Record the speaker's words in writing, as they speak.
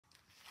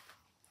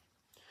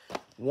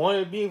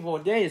One beautiful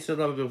day, so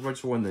that the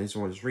virtual one is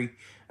 3.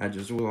 I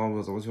just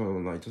was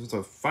like just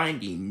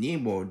Finding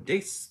Nemo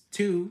this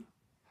 2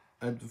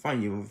 and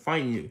finding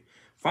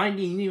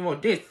Nemo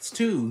this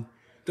 2.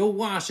 Don't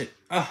watch it.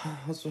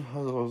 That's the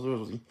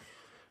whole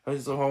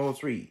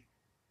 3.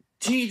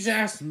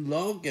 THX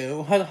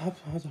logo. How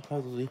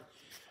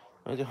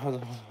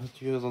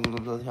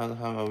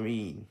I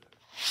mean.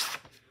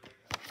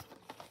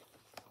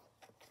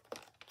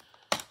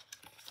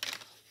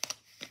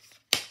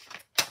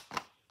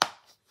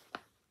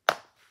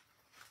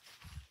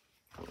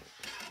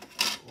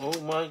 Oh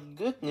my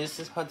goodness,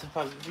 it's hard to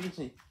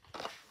really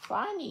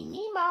Finding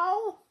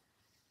Nemo.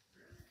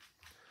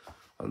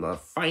 I'm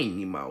not Finding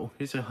Nemo.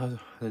 It's a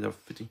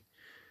 50.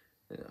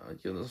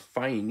 Just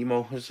Finding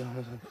Nemo. It's a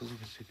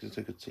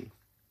good thing.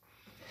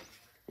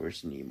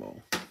 Where's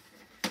Nemo?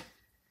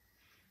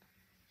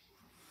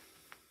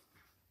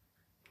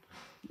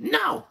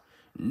 No!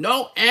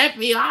 No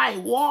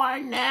FBI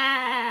warning!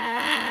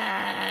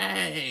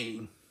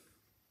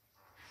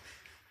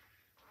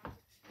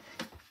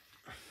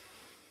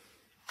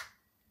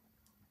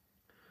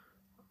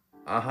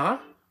 Uh-huh.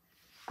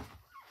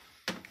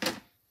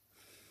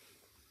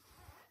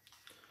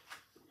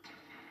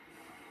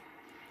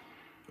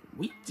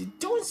 We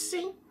don't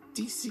think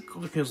DC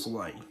Comics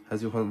like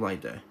has you heard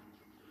like that.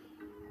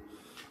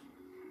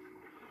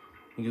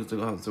 You can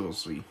have to go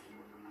sweet.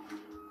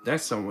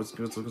 That song was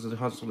good to the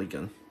hospital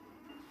again.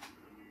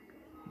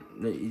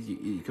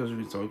 Because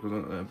we talk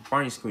about a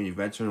Barney Screen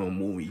Adventure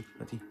movie,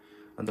 I think.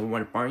 And the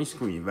one Barney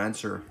Screen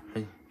Adventure.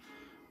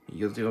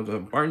 You go to the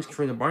Barney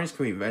Screen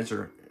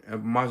Adventure.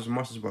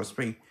 Monsters Ball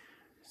Spring.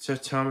 Sir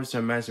Thomas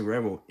and Master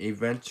Rebel.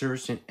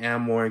 Adventures in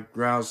Amor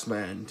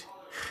Grassland.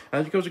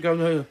 And because you go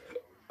to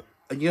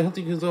you don't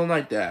think you don't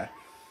like that.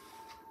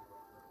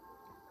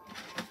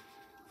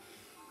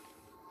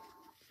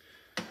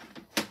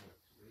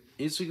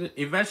 It's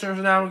Adventures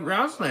in Amor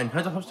Grassland.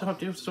 How the hell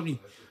do you something?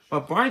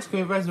 But Barney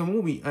Screen Adventure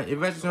movie.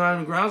 Adventures in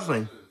Amor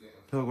Grassland.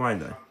 Don't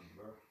grind that.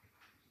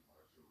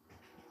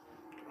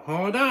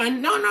 Hold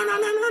on. No.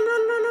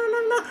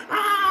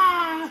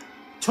 Ah!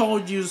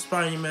 Told you,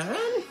 Spider-Man.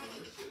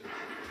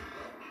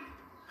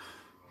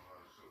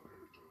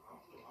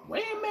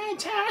 Wait a minute,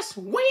 Tex.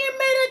 Wait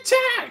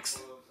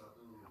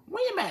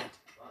a minute.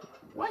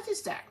 What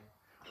is that?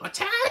 A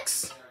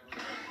tax?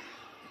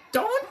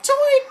 Don't do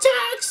it,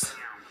 Tex.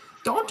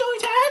 Don't do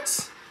it,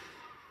 Tex.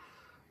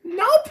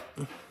 Nope.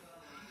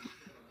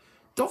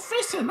 Don't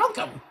fix it,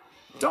 logo.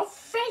 Don't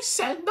fix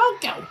it,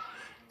 logo.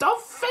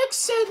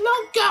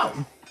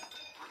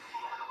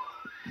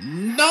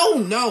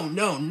 No.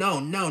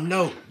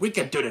 We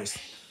can do this.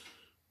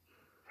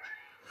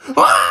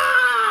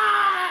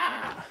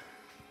 Ah!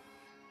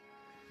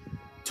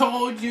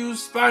 Told you,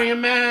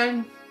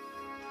 Spider-Man.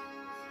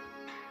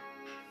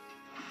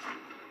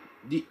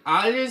 The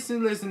audience is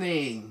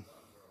listening.